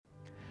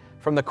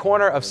From the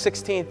corner of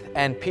 16th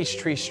and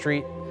Peachtree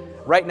Street,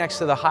 right next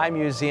to the High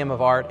Museum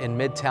of Art in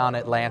Midtown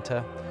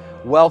Atlanta,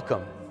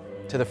 welcome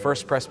to the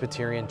First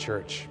Presbyterian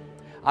Church.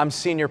 I'm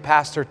Senior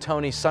Pastor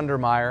Tony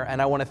Sundermeyer,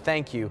 and I want to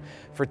thank you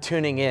for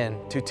tuning in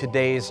to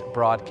today's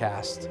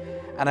broadcast.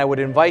 And I would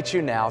invite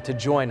you now to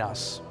join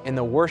us in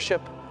the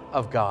worship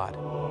of God.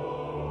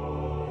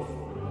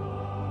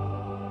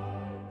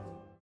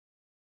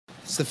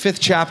 It's the 5th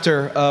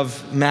chapter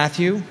of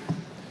Matthew,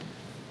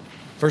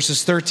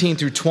 verses 13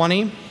 through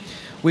 20.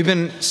 We've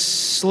been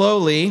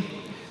slowly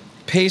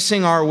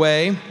pacing our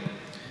way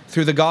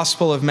through the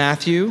Gospel of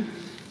Matthew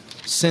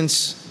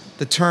since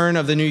the turn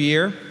of the new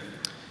year.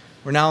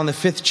 We're now in the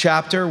 5th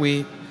chapter.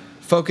 We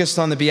focused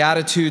on the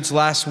Beatitudes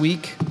last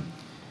week,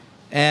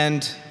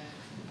 and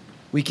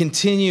we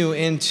continue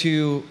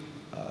into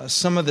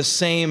some of the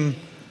same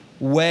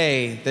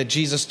way that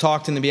Jesus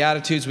talked in the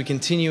Beatitudes. We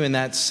continue in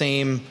that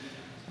same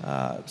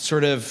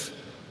sort of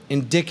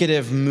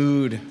indicative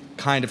mood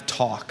kind of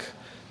talk,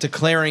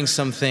 declaring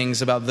some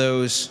things about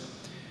those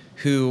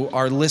who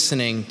are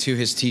listening to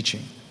his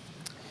teaching.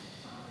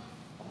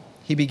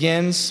 He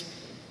begins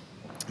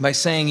by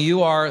saying,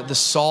 "You are the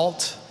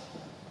salt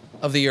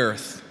of the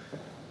earth.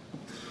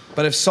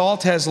 But if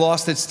salt has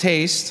lost its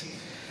taste,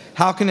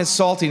 how can its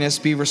saltiness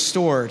be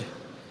restored?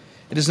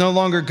 It is no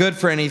longer good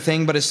for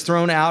anything, but is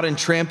thrown out and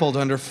trampled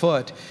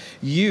underfoot.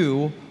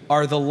 You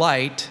are the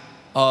light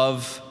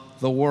of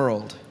the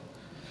world.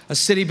 A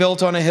city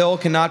built on a hill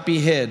cannot be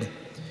hid.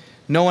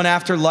 No one,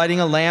 after lighting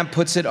a lamp,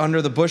 puts it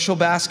under the bushel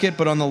basket,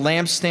 but on the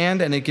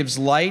lampstand, and it gives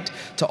light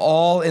to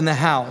all in the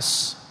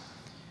house.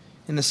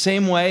 In the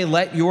same way,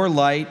 let your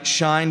light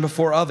shine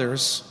before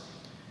others,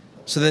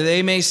 so that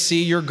they may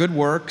see your good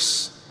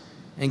works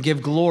and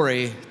give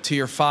glory to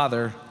your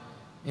Father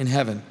in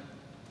heaven.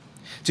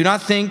 Do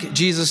not think,"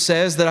 Jesus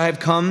says, "that I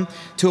have come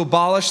to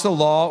abolish the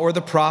law or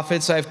the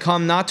prophets. I have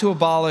come not to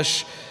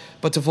abolish,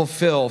 but to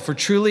fulfill. For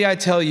truly I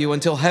tell you,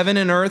 until heaven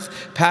and earth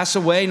pass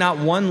away, not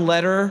one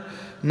letter,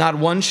 not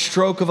one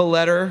stroke of a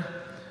letter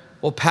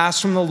will pass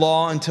from the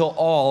law until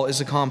all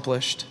is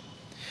accomplished.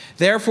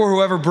 Therefore,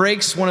 whoever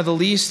breaks one of the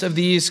least of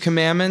these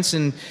commandments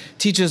and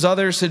teaches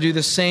others to do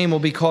the same will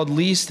be called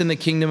least in the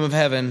kingdom of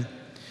heaven.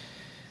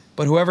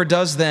 But whoever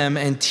does them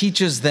and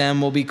teaches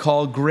them will be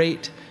called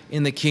great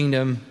in the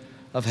kingdom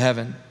of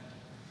heaven.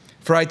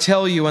 For I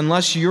tell you,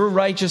 unless your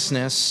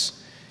righteousness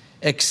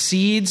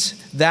exceeds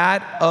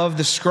that of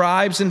the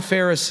scribes and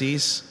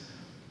Pharisees,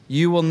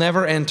 you will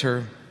never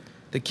enter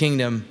the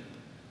kingdom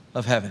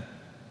of heaven."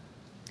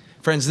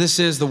 Friends, this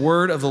is the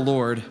word of the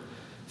Lord.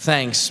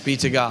 Thanks be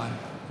to God.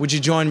 Would you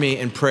join me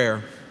in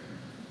prayer?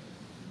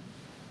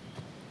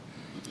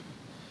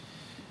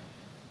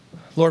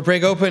 Lord,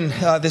 break open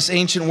this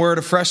ancient word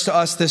afresh to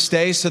us this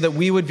day so that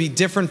we would be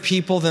different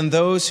people than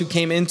those who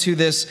came into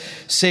this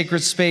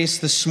sacred space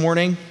this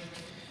morning,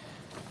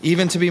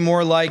 even to be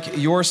more like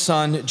your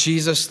Son,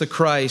 Jesus the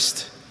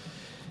Christ.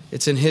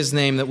 It's in his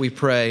name that we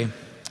pray.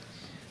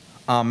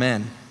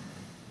 Amen.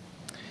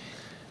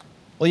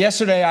 Well,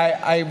 yesterday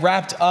I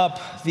wrapped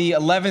up the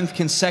 11th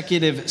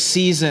consecutive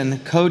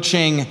season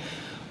coaching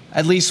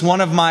at least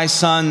one of my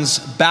son's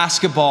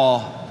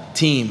basketball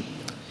team.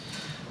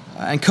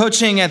 And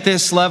coaching at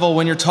this level,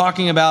 when you're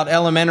talking about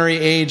elementary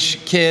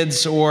age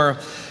kids or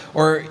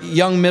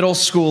young middle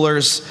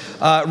schoolers,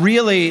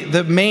 really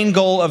the main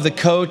goal of the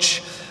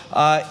coach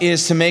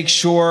is to make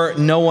sure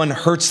no one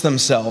hurts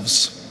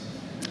themselves.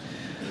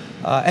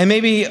 And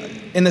maybe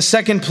in the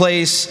second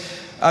place,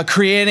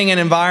 creating an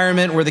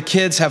environment where the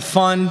kids have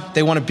fun,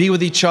 they want to be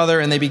with each other,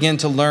 and they begin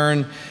to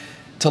learn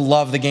to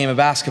love the game of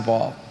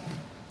basketball.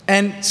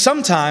 And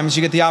sometimes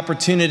you get the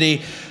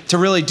opportunity to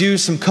really do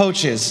some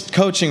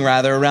coaching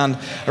around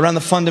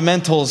the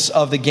fundamentals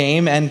of the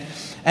game,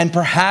 and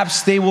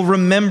perhaps they will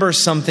remember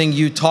something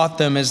you taught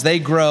them as they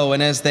grow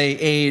and as they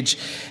age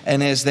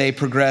and as they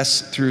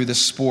progress through the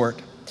sport.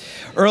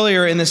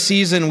 Earlier in the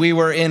season, we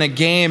were in a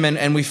game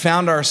and we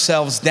found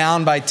ourselves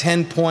down by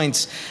 10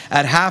 points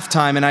at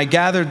halftime. And I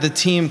gathered the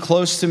team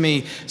close to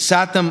me,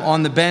 sat them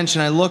on the bench,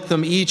 and I looked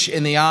them each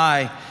in the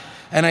eye.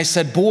 And I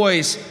said,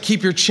 "Boys,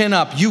 keep your chin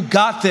up. You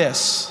got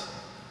this.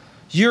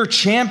 You're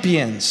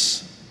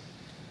champions.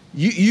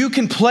 You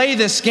can play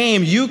this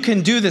game. You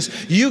can do this.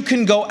 You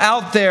can go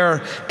out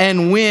there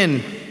and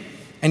win."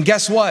 And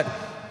guess what?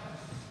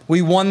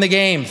 We won the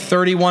game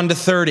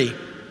 31-30.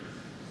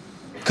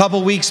 A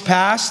couple weeks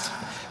passed.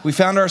 We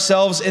found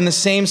ourselves in the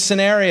same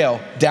scenario,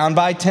 down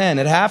by 10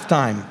 at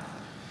halftime.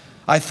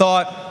 I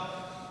thought,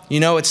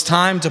 it's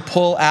time to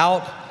pull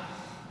out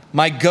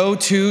my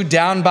go-to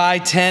down by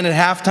 10 at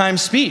halftime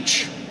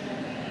speech.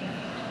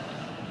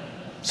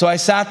 So I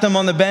sat them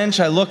on the bench.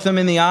 I looked them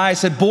in the eye. I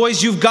said,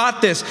 "Boys, you've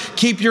got this.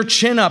 Keep your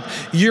chin up.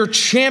 You're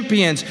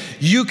champions.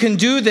 You can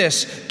do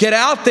this. Get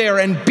out there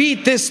and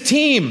beat this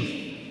team."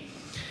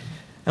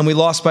 And we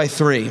lost by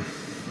 3.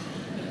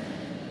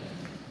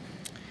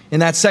 In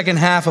that second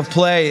half of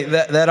play,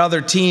 that other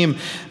team,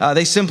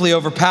 they simply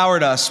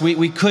overpowered us.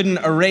 We couldn't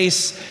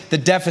erase the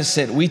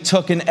deficit. We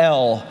took an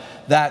L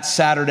that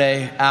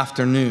Saturday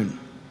afternoon.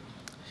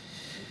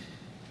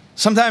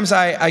 Sometimes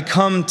I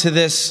come to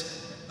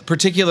this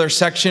particular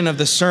section of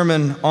the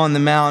Sermon on the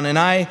Mount, and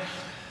I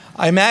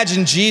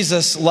imagine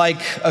Jesus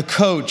like a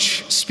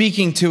coach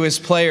speaking to his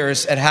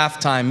players at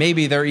halftime.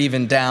 Maybe they're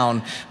even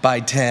down by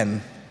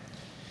 10.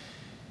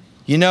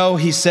 You know,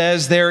 he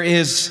says there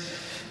is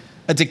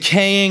a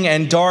decaying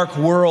and dark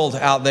world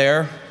out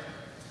there.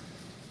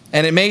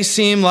 And it may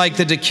seem like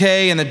the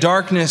decay and the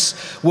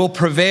darkness will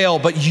prevail,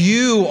 but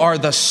you are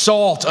the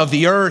salt of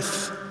the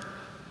earth.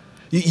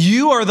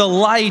 You are the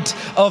light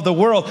of the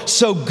world.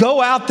 So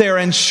go out there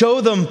and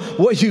show them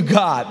what you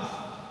got.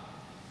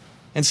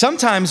 And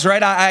sometimes,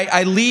 right,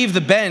 I leave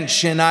the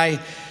bench and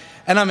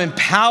I'm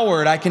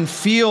empowered. I can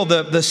feel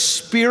the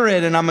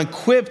Spirit, and I'm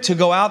equipped to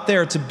go out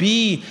there to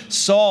be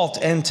salt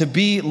and to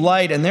be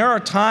light. And there are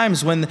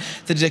times when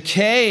the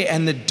decay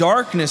and the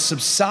darkness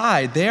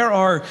subside. There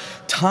are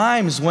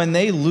times when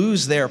they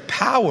lose their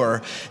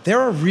power. There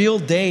are real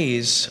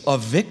days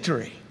of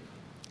victory.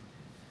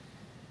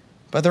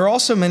 But there are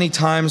also many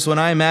times when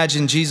I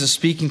imagine Jesus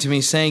speaking to me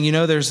saying, you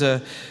know, there's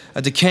a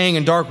decaying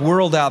and dark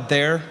world out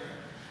there.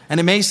 And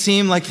it may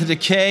seem like the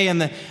decay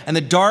and the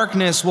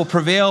darkness will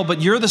prevail,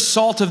 but you're the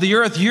salt of the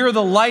earth. You're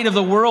the light of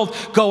the world.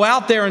 Go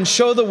out there and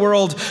show the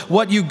world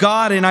what you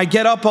got. And I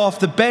get up off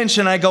the bench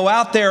and I go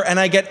out there and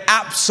I get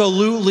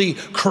absolutely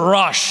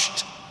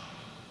crushed.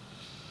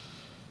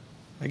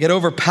 I get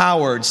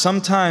overpowered.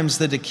 Sometimes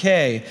the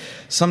decay,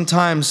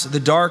 sometimes the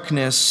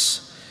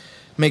darkness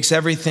makes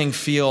everything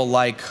feel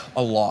like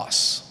a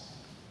loss.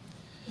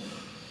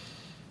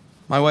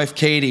 My wife,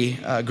 Katie,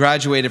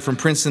 graduated from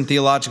Princeton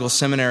Theological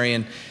Seminary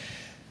in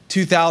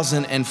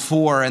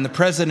 2004, and the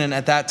president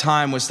at that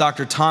time was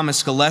Dr.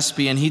 Thomas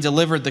Gillespie, and he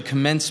delivered the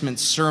commencement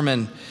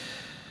sermon.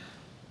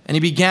 And he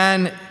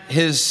began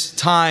his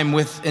time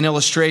with an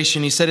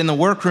illustration. He said, in the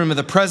workroom of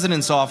the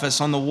president's office,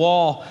 on the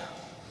wall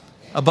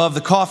above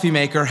the coffee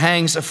maker,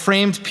 hangs a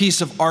framed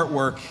piece of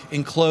artwork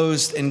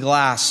enclosed in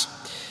glass.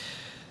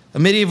 A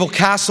medieval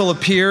castle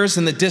appears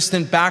in the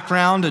distant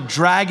background. A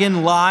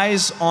dragon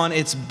lies on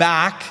its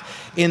back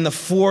in the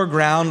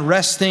foreground,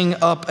 resting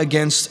up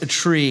against a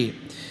tree.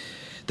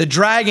 The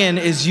dragon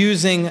is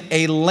using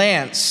a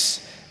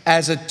lance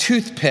as a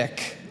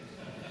toothpick,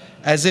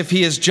 as if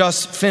he has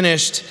just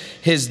finished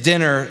his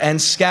dinner,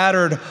 and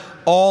scattered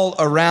all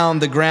around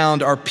the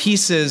ground are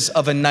pieces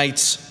of a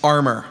knight's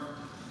armor: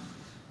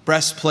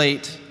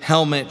 breastplate,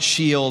 helmet,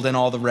 shield, and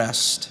all the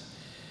rest.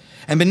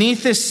 And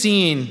beneath this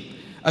scene,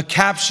 a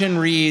caption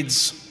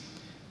reads,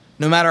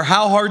 no matter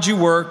how hard you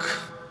work,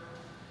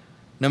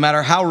 no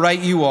matter how right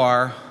you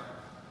are,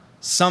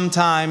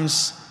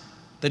 sometimes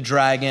the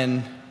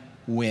dragon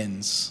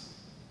wins.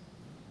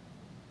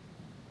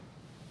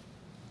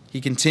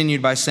 He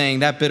continued by saying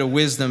that bit of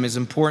wisdom is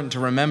important to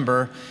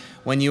remember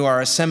when you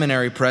are a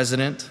seminary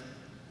president.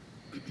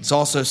 It's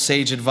also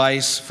sage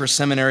advice for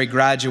seminary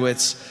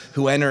graduates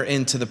who enter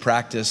into the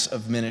practice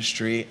of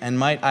ministry. And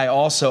might I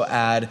also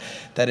add,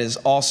 that is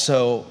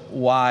also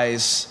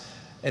wise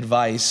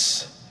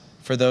advice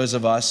for those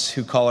of us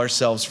who call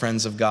ourselves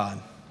friends of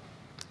God.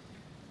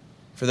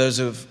 For those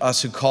of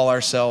us who call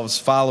ourselves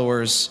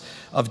followers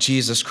of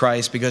Jesus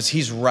Christ, because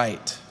he's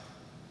right.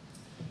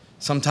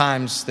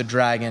 Sometimes the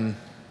dragon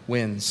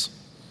wins.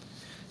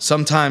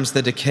 Sometimes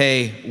the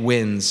decay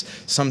wins.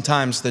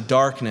 Sometimes the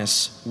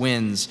darkness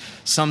wins.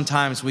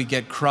 Sometimes we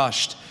get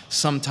crushed.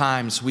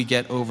 Sometimes we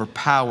get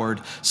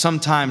overpowered.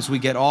 Sometimes we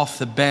get off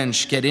the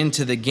bench, get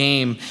into the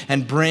game,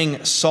 and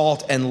bring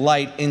salt and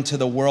light into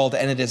the world,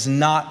 and it is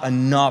not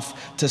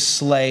enough to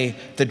slay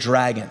the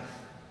dragon.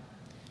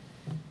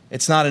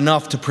 It's not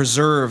enough to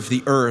preserve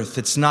the earth.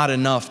 It's not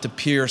enough to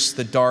pierce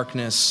the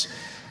darkness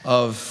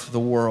of the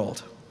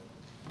world.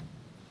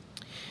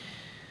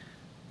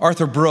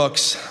 Arthur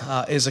Brooks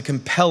is a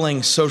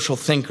compelling social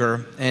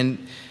thinker,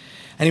 and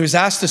he was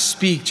asked to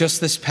speak just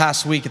this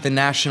past week at the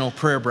National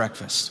Prayer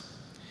Breakfast.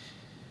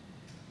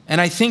 And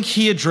I think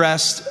he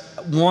addressed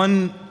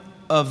one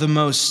of the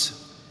most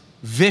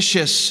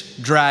vicious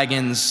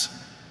dragons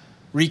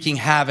wreaking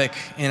havoc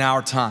in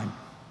our time.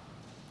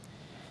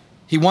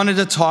 He wanted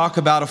to talk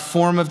about a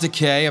form of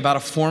decay, about a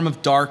form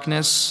of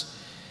darkness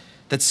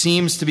that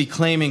seems to be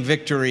claiming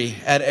victory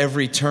at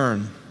every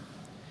turn.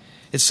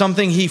 It's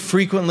something he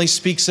frequently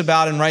speaks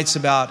about and writes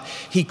about.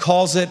 He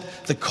calls it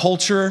the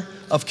culture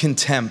of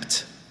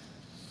contempt.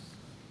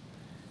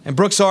 And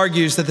Brooks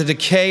argues that the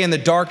decay and the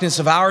darkness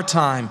of our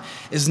time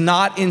is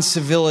not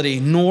incivility,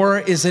 nor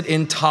is it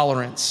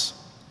intolerance.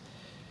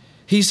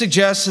 He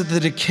suggests that the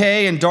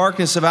decay and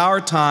darkness of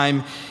our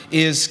time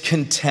is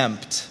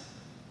contempt.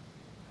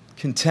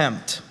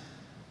 Contempt.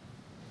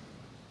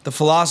 The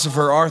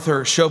philosopher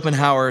Arthur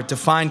Schopenhauer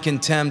defined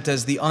contempt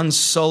as the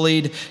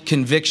unsullied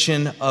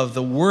conviction of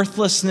the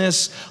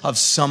worthlessness of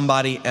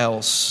somebody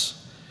else.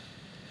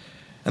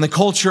 And the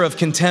culture of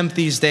contempt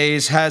these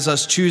days has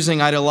us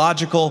choosing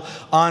ideological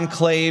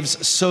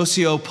enclaves,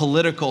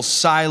 socio-political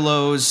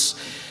silos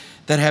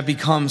that have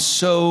become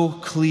so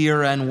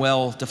clear and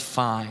well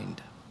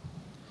defined.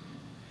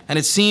 And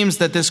it seems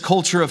that this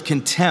culture of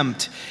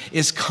contempt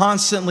is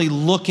constantly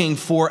looking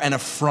for an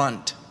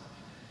affront.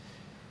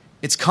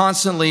 It's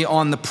constantly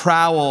on the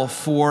prowl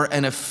for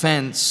an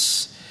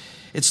offense.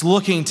 It's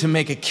looking to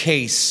make a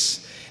case.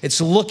 It's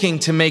looking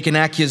to make an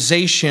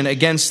accusation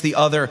against the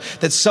other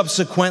that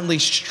subsequently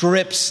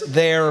strips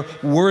their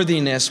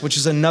worthiness, which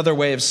is another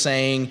way of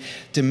saying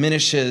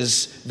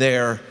diminishes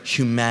their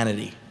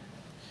humanity.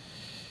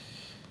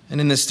 And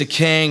in this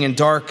decaying and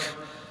dark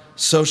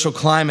social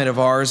climate of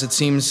ours, it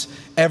seems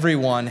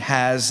everyone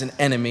has an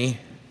enemy.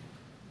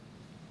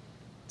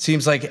 It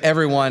seems like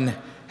everyone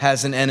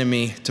has an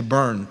enemy to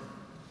burn.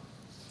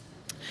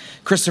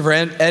 Christopher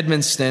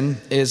Edmonston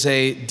is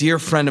a dear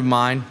friend of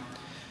mine.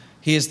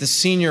 He is the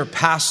senior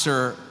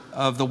pastor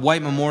of the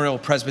White Memorial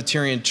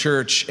Presbyterian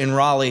Church in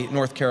Raleigh,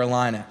 North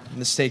Carolina, in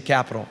the state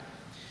capital.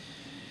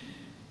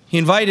 He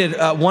invited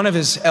one of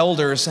his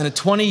elders and a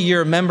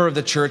 20-year member of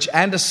the church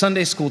and a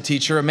Sunday school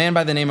teacher, a man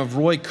by the name of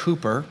Roy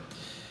Cooper,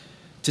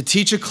 to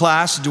teach a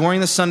class during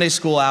the Sunday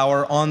school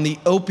hour on the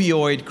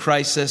opioid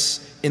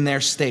crisis in their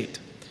state.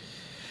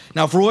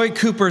 Now, if Roy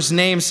Cooper's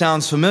name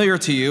sounds familiar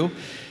to you,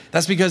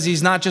 that's because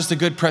he's not just a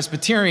good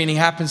Presbyterian, he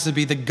happens to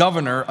be the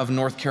governor of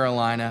North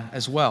Carolina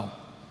as well.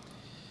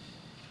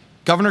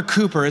 Governor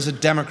Cooper is a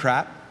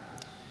Democrat.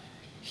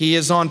 He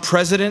is on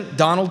President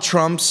Donald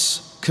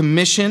Trump's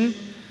commission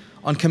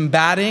on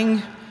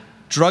combating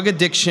drug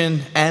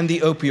addiction and the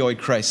opioid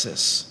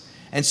crisis.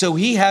 And so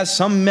he has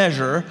some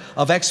measure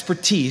of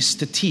expertise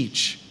to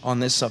teach on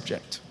this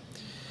subject.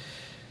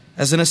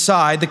 As an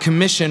aside, the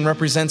commission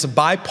represents a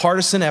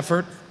bipartisan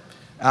effort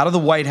out of the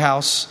White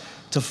House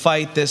to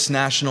fight this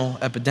national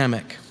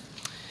epidemic.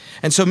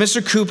 And so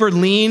Mr. Cooper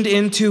leaned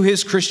into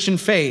his Christian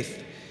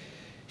faith.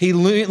 He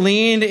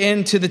leaned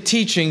into the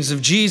teachings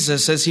of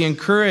Jesus as he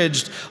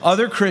encouraged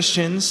other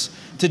Christians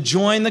to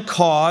join the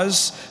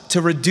cause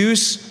to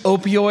reduce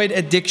opioid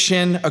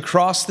addiction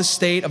across the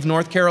state of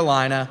North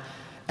Carolina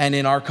and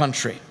in our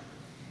country.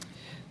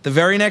 The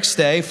very next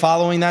day,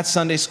 following that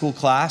Sunday school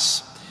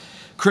class,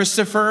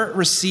 Christopher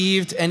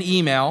received an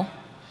email,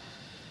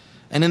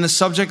 and in the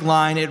subject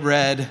line it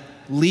read,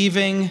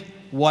 "Leaving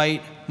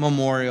White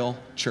Memorial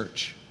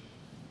Church."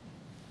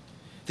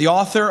 The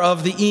author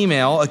of the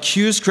email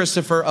accused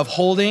Christopher of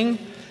holding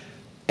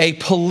a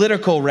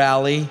political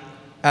rally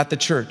at the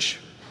church.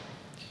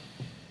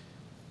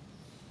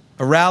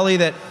 A rally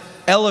that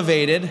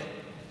elevated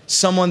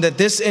someone that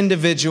this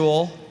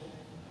individual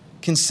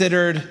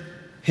considered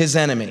his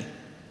enemy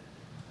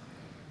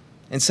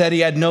and said he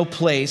had no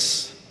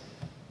place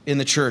in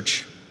the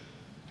church.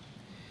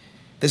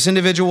 This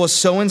individual was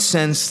so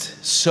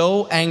incensed,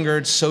 so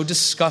angered, so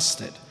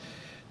disgusted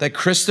that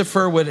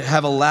Christopher would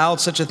have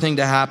allowed such a thing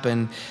to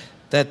happen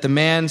that the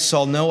man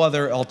saw no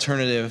other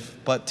alternative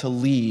but to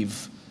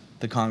leave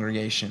the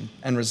congregation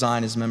and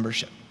resign his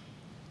membership.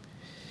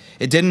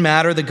 It didn't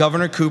matter that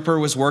Governor Cooper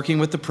was working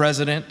with the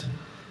president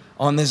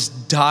on this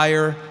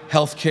dire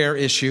healthcare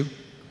issue.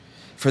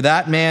 For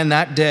that man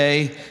that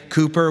day,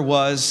 Cooper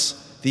was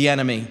the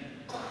enemy,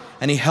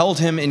 and he held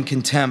him in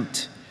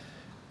contempt,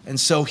 and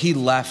so he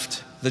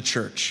left the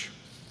church.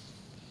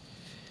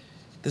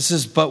 This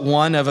is but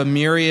one of a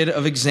myriad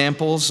of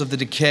examples of the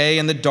decay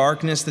and the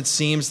darkness that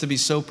seems to be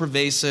so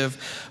pervasive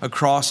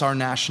across our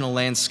national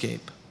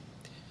landscape.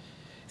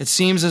 It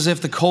seems as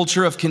if the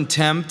culture of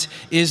contempt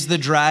is the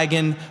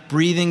dragon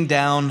breathing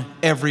down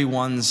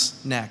everyone's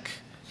neck.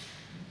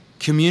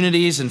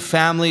 Communities and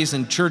families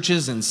and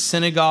churches and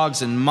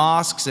synagogues and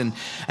mosques and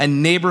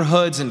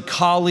neighborhoods and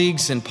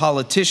colleagues and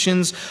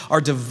politicians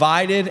are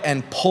divided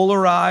and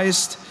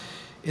polarized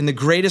in the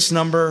greatest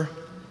number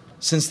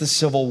since the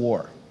Civil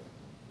War.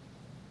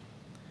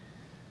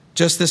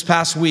 Just this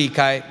past week,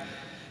 I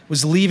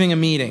was leaving a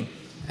meeting,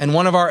 and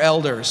one of our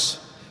elders,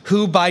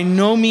 who by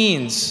no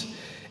means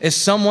is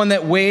someone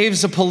that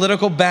waves a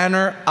political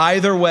banner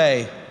either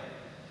way,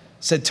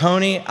 said,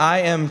 "Tony, I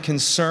am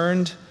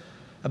concerned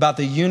about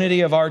the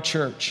unity of our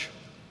church.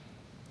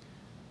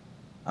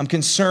 I'm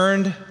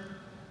concerned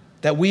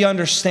that we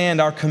understand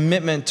our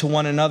commitment to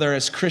one another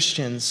as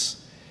Christians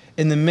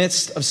in the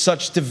midst of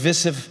such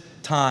divisive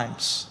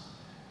times,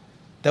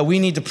 that we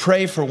need to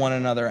pray for one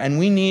another and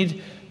we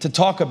need to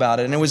talk about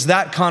it." And it was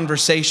that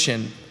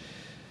conversation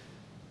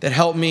that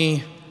helped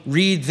me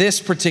read this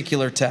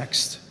particular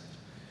text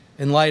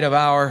in light of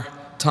our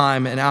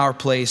time and our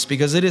place,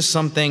 because it is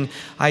something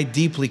I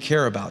deeply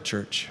care about,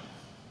 church.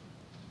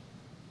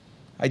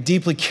 I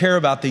deeply care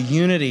about the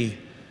unity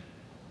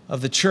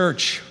of the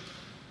church.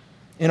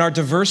 In our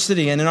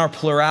diversity and in our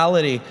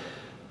plurality,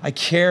 I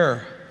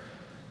care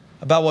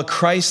about what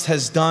Christ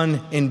has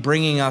done in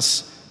bringing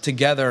us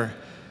together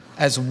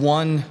as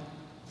one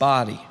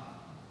body.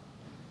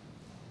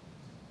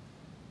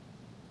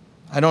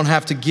 I don't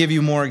have to give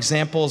you more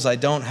examples. I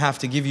don't have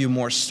to give you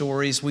more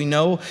stories. We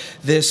know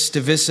this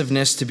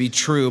divisiveness to be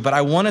true, but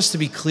I want us to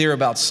be clear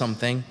about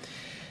something.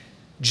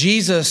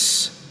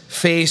 Jesus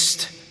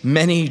faced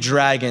many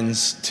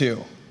dragons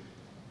too.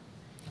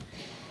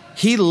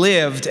 He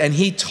lived and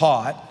he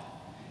taught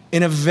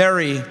in a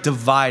very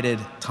divided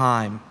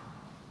time.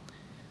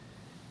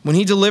 When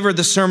he delivered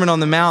the Sermon on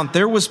the Mount,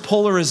 there was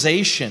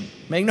polarization.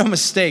 Make no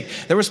mistake,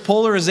 there was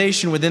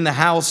polarization within the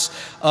house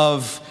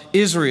of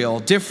Israel.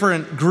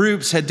 Different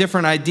groups had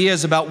different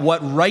ideas about what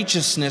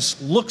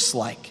righteousness looks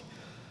like.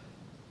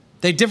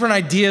 They had different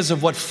ideas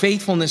of what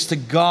faithfulness to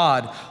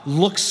God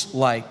looks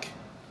like.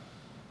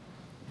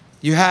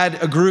 You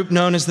had a group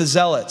known as the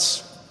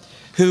Zealots,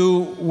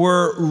 who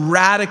were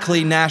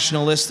radically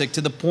nationalistic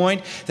to the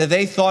point that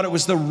they thought it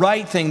was the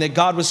right thing, that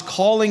God was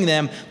calling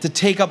them to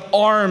take up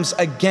arms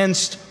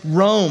against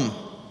Rome,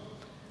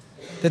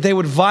 that they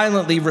would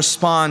violently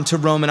respond to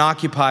Roman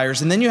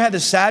occupiers. And then you had the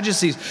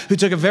Sadducees, who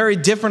took a very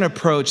different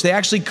approach. They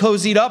actually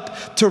cozied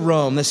up to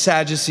Rome, the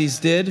Sadducees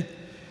did.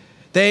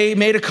 They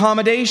made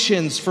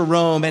accommodations for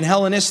Rome and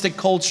Hellenistic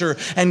culture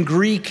and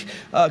Greek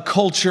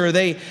culture.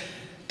 They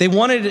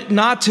wanted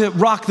not to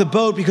rock the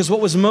boat because what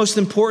was most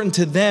important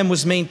to them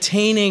was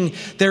maintaining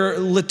their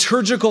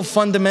liturgical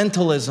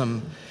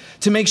fundamentalism,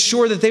 to make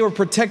sure that they were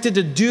protected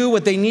to do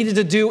what they needed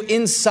to do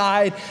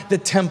inside the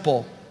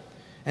temple.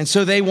 And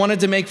so they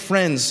wanted to make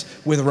friends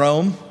with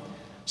Rome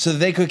so that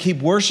they could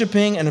keep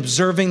worshiping and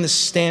observing the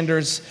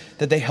standards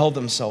that they held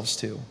themselves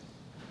to.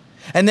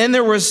 And then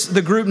there was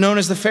the group known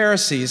as the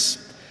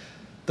Pharisees,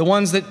 the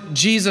ones that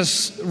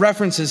Jesus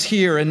references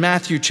here in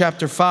Matthew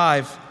chapter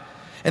 5.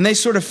 And they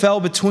sort of fell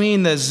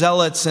between the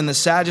Zealots and the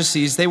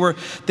Sadducees. They were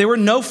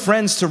no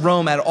friends to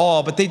Rome at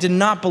all, but they did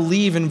not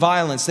believe in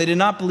violence. They did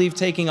not believe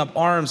taking up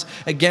arms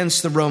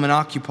against the Roman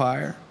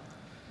occupier.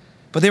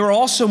 But they were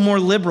also more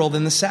liberal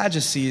than the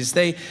Sadducees.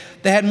 They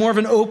had more of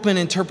an open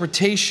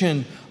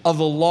interpretation of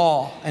the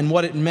law and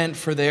what it meant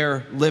for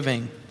their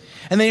living.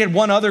 And they had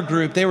one other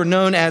group. They were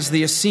known as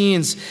the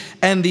Essenes.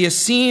 And the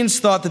Essenes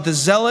thought that the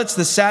Zealots,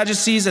 the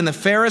Sadducees, and the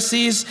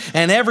Pharisees,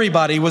 and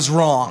everybody was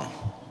wrong.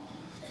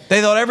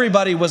 They thought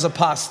everybody was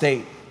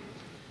apostate.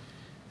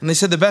 And they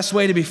said the best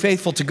way to be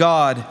faithful to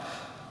God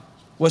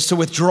was to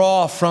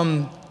withdraw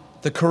from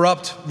the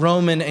corrupt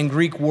Roman and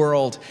Greek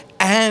world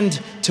and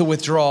to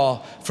withdraw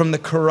from the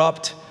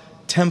corrupt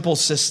temple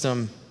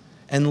system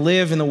and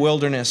live in the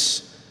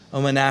wilderness a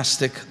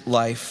monastic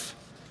life.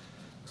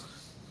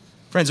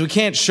 Friends, we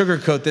can't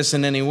sugarcoat this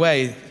in any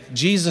way.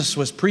 Jesus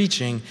was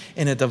preaching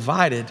in a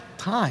divided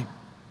time.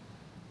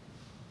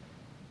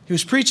 He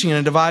was preaching in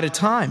a divided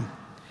time.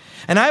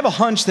 And I have a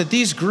hunch that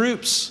these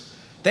groups,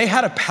 they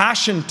had a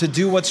passion to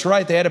do what's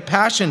right. They had a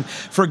passion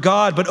for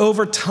God. But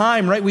over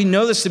time, right, we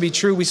know this to be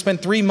true. We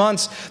spent 3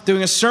 months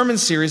doing a sermon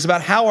series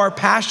about how our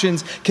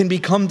passions can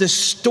become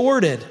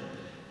distorted.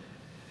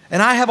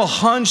 And I have a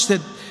hunch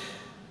that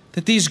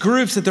these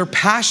groups, that their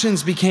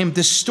passions became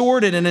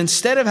distorted. And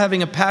instead of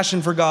having a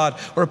passion for God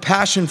or a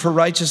passion for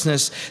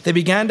righteousness, they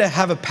began to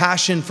have a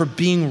passion for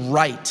being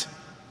right.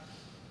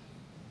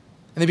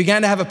 And they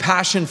began to have a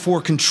passion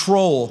for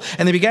control.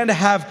 And they began to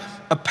have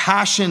a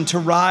passion to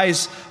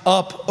rise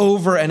up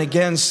over and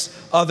against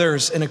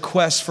others in a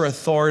quest for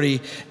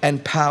authority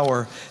and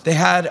power. They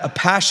had a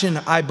passion,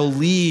 I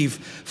believe,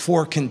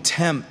 for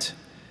contempt.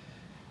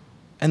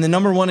 And the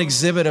number one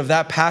exhibit of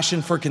that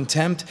passion for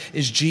contempt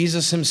is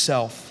Jesus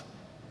himself,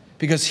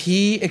 because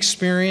he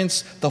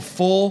experienced the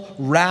full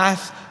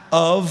wrath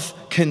of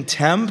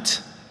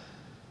contempt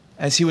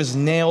as he was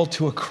nailed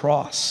to a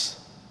cross.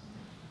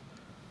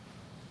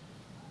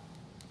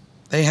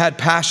 They had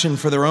passion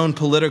for their own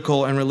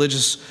political and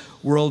religious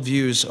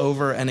worldviews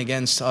over and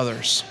against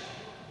others.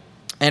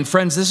 And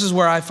friends, this is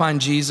where I find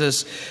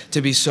Jesus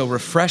to be so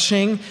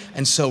refreshing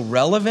and so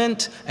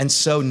relevant and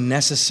so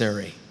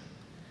necessary.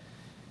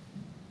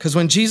 Because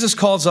when Jesus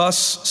calls us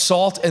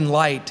salt and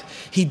light,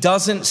 he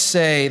doesn't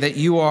say that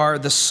you are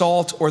the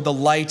salt or the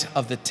light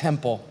of the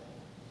temple.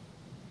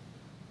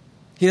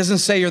 He doesn't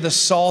say you're the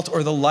salt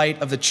or the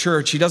light of the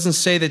church. He doesn't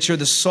say that you're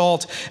the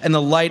salt and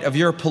the light of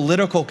your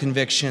political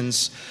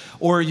convictions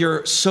or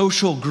your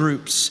social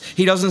groups.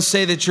 He doesn't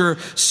say that you're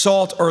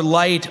salt or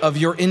light of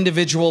your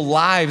individual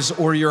lives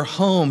or your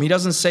home. He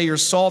doesn't say you're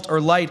salt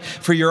or light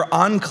for your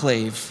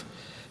enclave.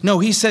 No,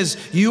 he says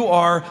you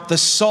are the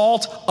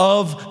salt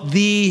of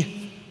the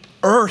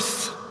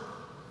earth.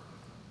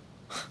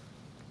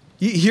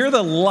 You're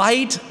the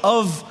light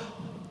of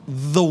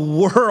the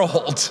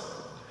world.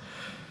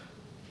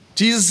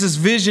 Jesus'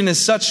 vision is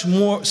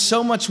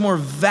so much more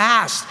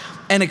vast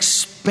and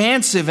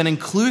expansive and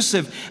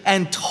inclusive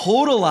and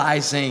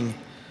totalizing.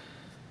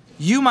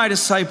 You, my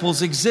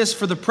disciples, exist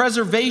for the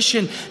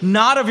preservation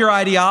not of your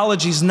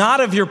ideologies, not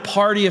of your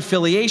party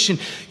affiliation.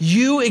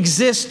 You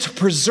exist to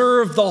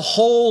preserve the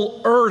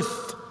whole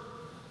earth.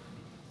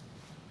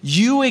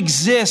 You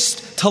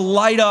exist to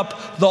light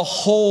up the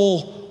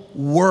whole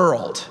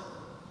world.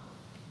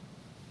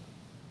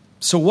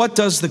 So what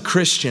does the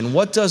Christian,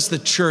 what does the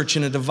church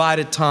in a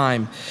divided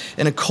time,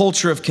 in a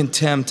culture of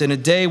contempt, in a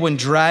day when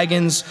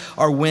dragons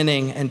are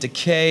winning and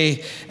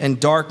decay and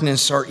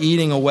darkness are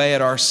eating away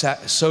at our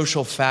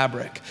social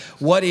fabric,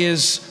 what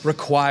is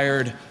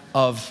required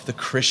of the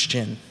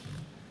Christian?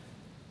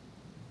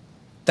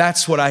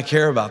 That's what I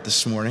care about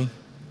this morning.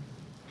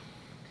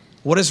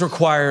 What is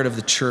required of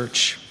the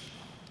church?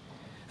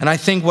 And I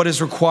think what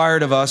is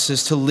required of us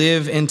is to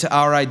live into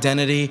our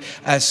identity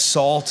as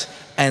salt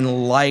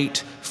and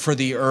light for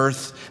the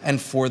earth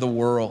and for the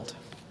world.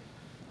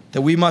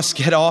 That we must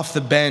get off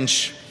the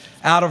bench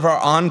out of our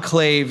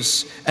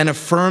enclaves and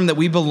affirm that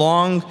we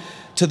belong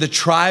to the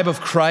tribe of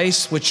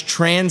Christ, which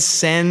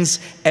transcends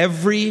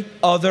every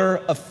other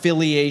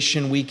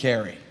affiliation we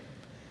carry,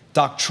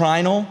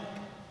 doctrinal,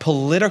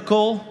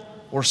 political,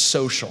 or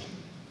social.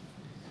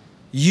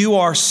 You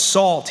are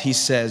salt, he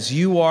says.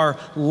 You are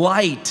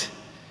light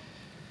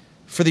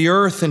for the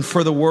earth and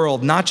for the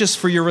world, not just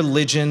for your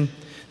religion,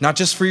 not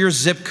just for your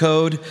zip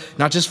code,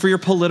 not just for your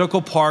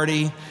political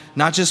party,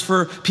 not just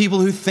for people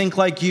who think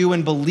like you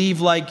and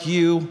believe like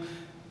you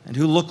and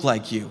who look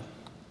like you.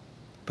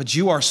 But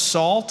you are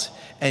salt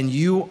and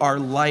you are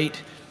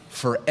light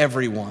for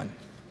everyone.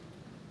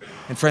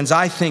 And friends,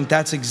 I think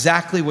that's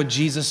exactly what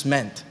Jesus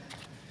meant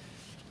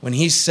when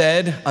he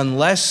said,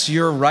 unless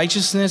your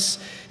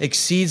righteousness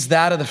exceeds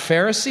that of the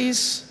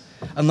Pharisees,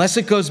 unless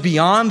it goes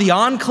beyond the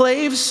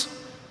enclaves,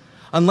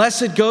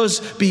 unless it goes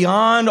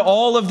beyond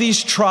all of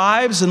these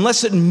tribes,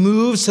 unless it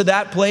moves to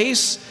that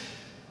place,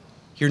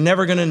 you're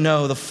never going to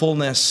know the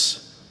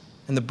fullness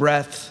and the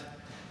breadth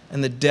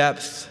and the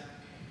depth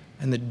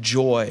and the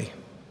joy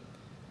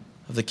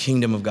of the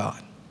kingdom of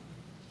God.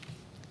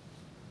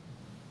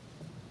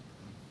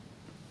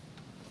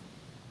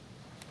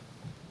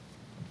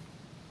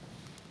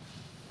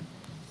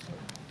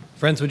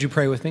 Friends, would you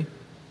pray with me?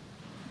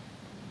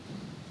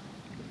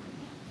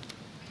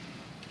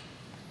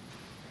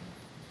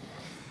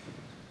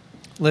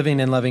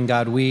 Living and loving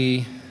God,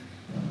 we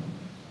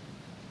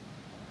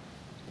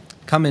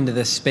come into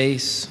this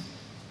space.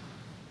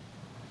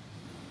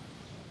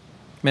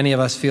 Many of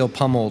us feel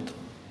pummeled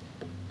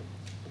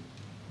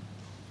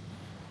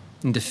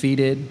and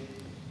defeated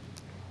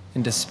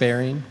and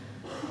despairing.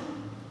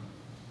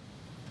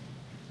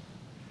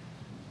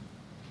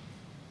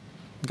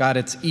 God,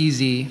 it's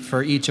easy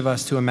for each of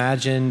us to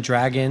imagine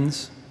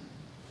dragons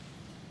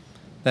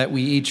that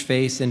we each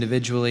face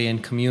individually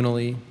and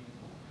communally.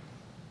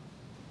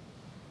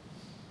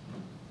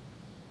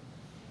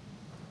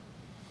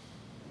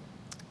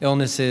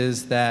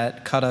 Illnesses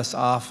that cut us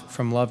off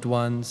from loved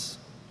ones.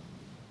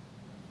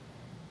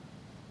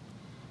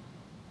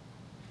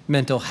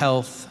 Mental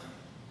health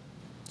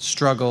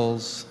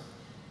struggles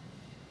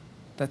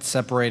that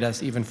separate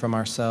us even from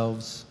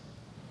ourselves.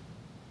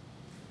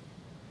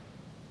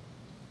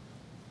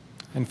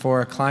 And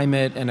for a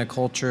climate and a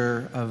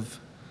culture of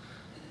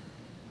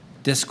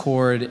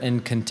discord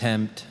and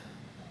contempt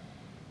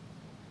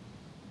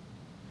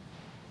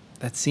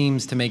that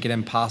seems to make it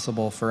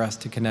impossible for us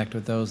to connect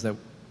with those that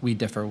we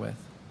differ with.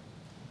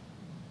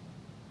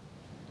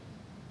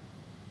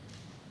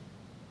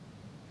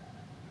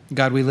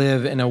 God, we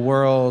live in a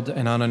world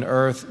and on an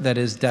earth that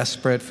is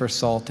desperate for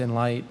salt and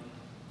light,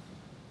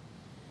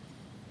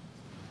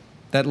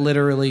 that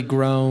literally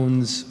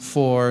groans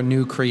for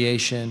new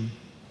creation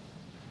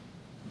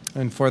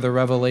and for the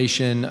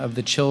revelation of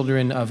the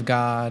children of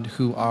God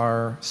who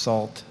are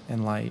salt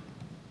and light.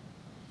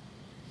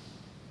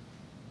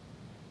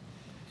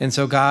 And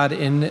so, God,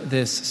 in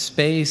this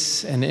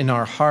space and in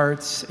our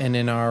hearts and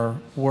in our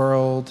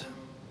world,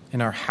 in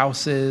our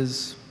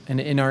houses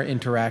and in our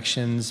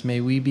interactions,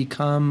 may we be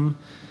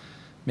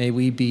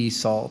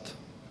salt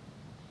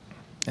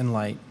and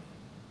light.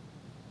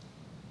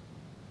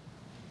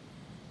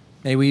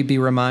 May we be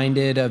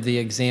reminded of the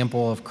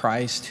example of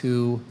Christ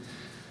who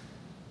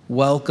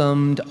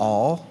welcomed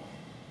all,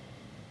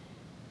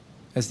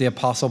 as the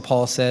Apostle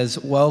Paul says,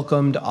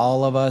 welcomed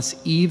all of us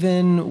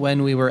even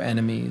when we were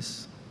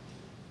enemies,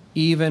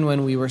 even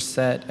when we were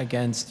set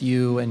against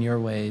you and your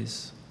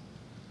ways.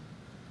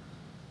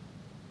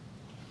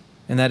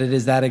 And that it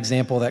is that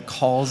example that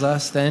calls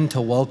us then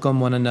to welcome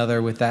one another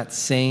with that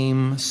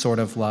same sort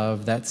of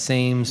love, that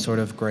same sort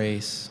of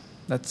grace,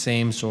 that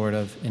same sort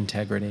of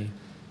integrity.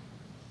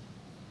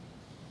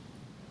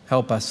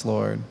 Help us,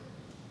 Lord,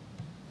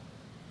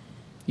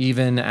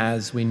 even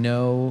as we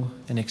know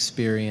and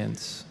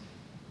experience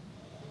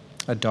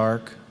a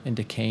dark and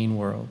decaying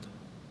world.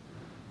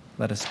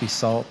 Let us be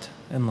salt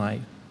and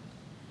light,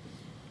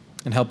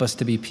 and help us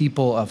to be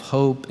people of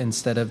hope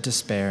instead of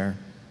despair,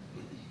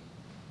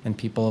 and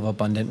people of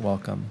abundant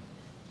welcome.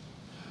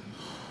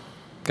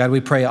 God, we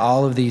pray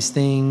all of these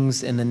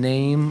things in the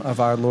name of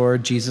our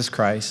Lord Jesus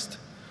Christ,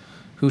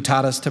 who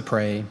taught us to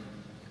pray,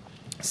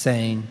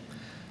 saying,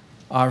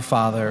 Our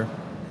Father,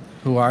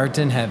 who art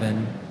in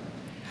heaven,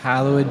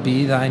 hallowed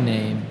be thy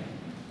name.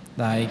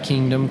 Thy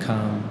kingdom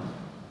come,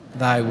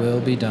 thy will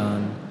be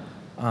done,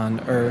 on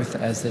earth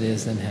as it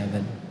is in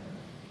heaven.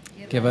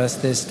 Give us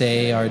this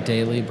day our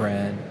daily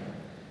bread,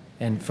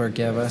 and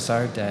forgive us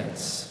our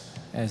debts,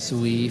 as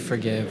we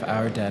forgive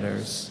our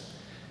debtors.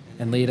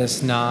 And lead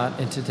us not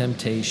into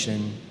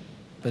temptation,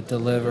 but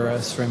deliver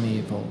us from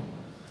evil.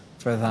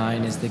 For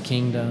thine is the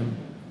kingdom,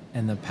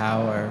 and the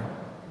power,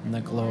 and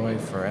the glory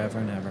forever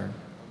and ever.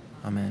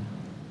 Amen.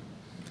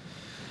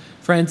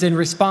 Friends, in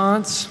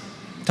response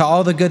to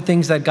all the good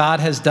things that God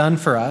has done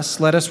for us,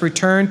 let us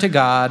return to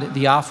God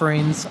the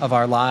offerings of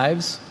our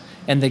lives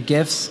and the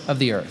gifts of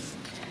the earth.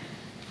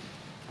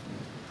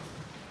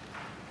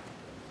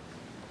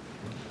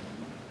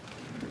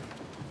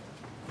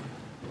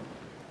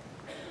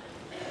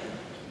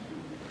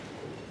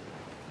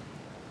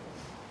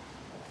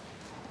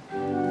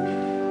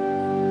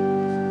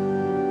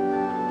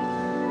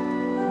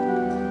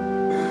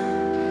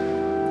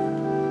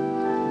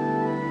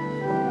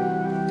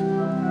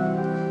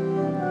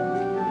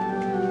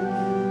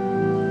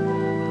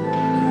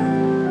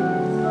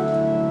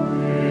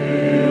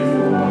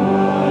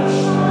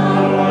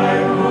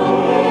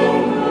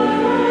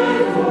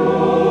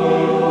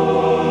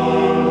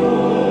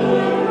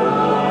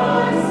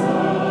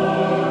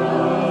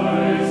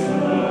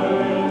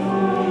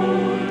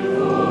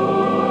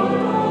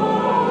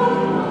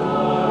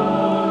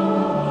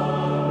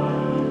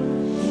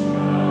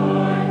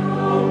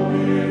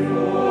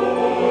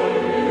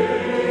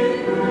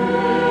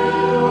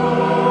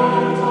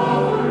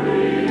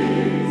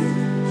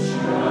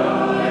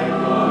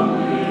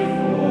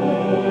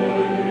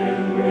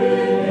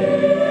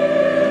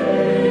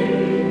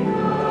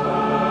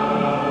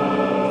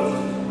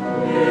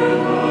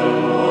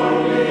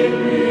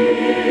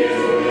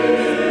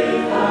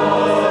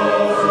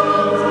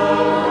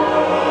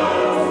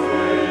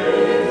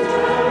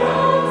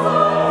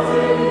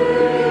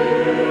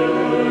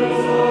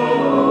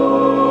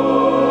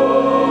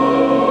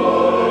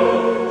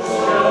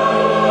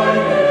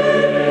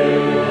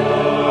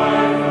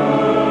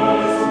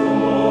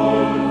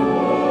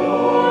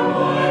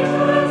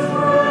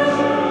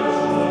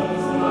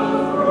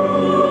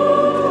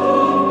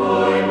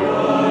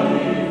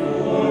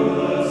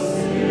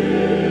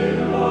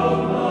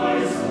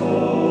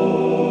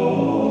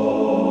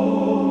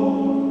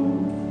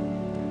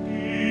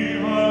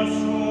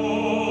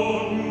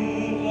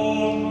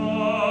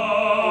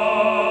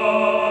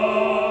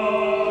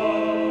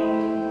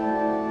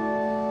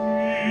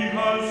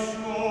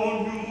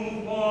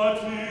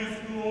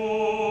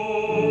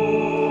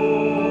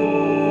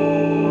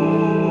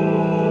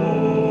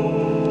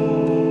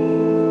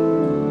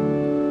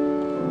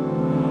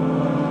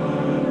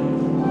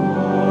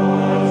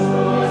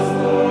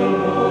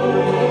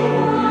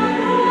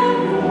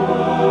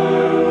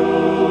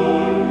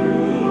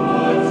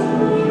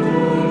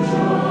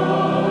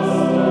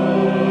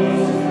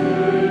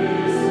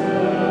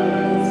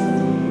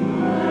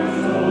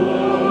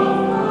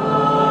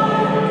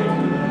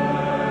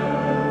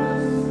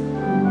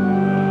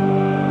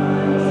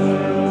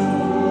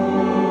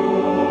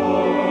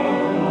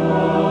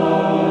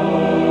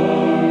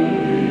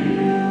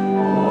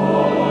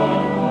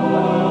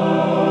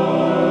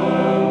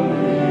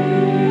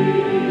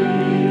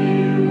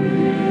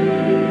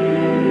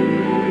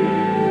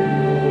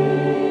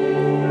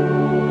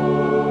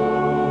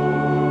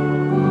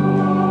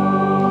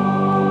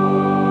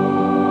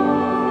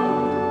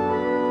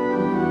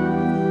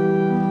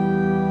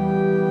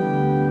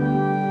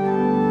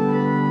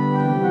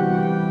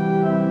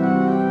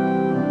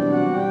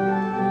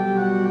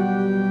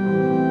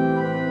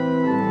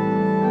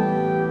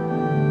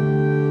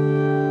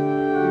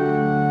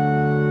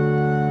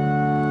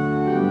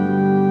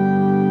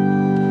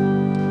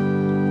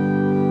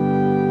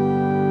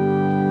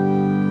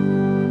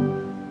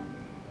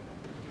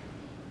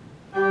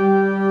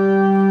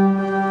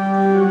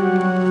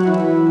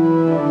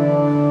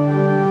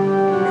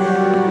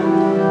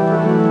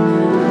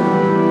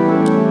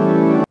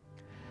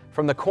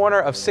 the corner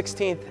of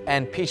 16th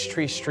and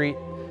Peachtree Street,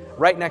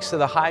 right next to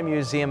the High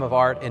Museum of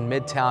Art in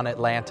Midtown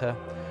Atlanta.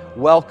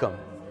 Welcome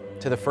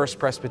to the First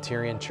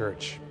Presbyterian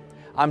Church.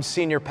 I'm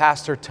Senior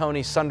Pastor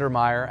Tony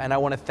Sundermeyer, and I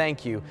want to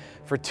thank you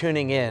for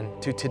tuning in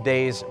to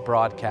today's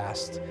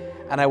broadcast.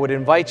 And I would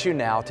invite you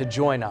now to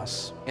join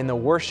us in the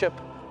worship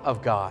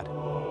of God.